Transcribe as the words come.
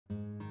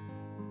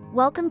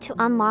Welcome to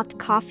Unlocked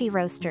Coffee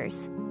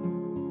Roasters.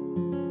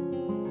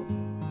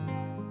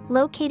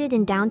 Located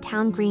in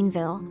downtown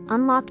Greenville,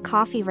 Unlocked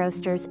Coffee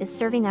Roasters is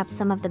serving up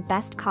some of the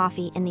best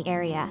coffee in the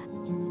area.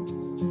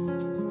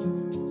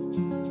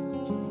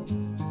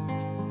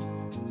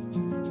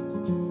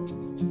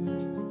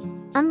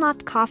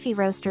 Unlocked Coffee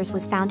Roasters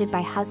was founded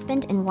by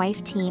husband and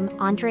wife team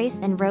Andres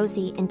and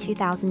Rosie in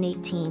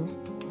 2018.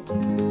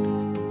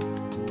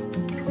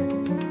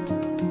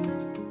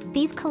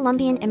 These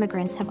Colombian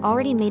immigrants have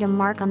already made a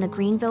mark on the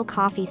Greenville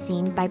coffee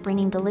scene by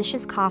bringing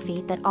delicious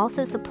coffee that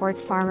also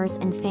supports farmers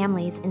and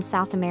families in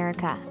South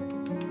America.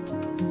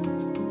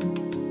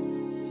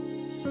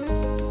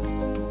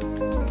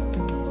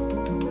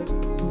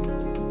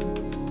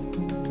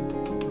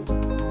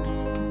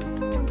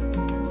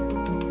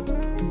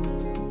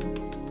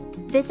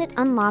 Visit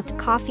Unlocked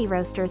Coffee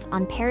Roasters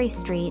on Perry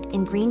Street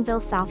in Greenville,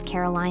 South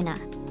Carolina.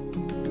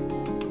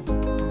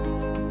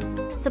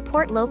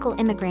 Support local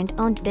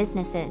immigrant-owned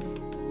businesses.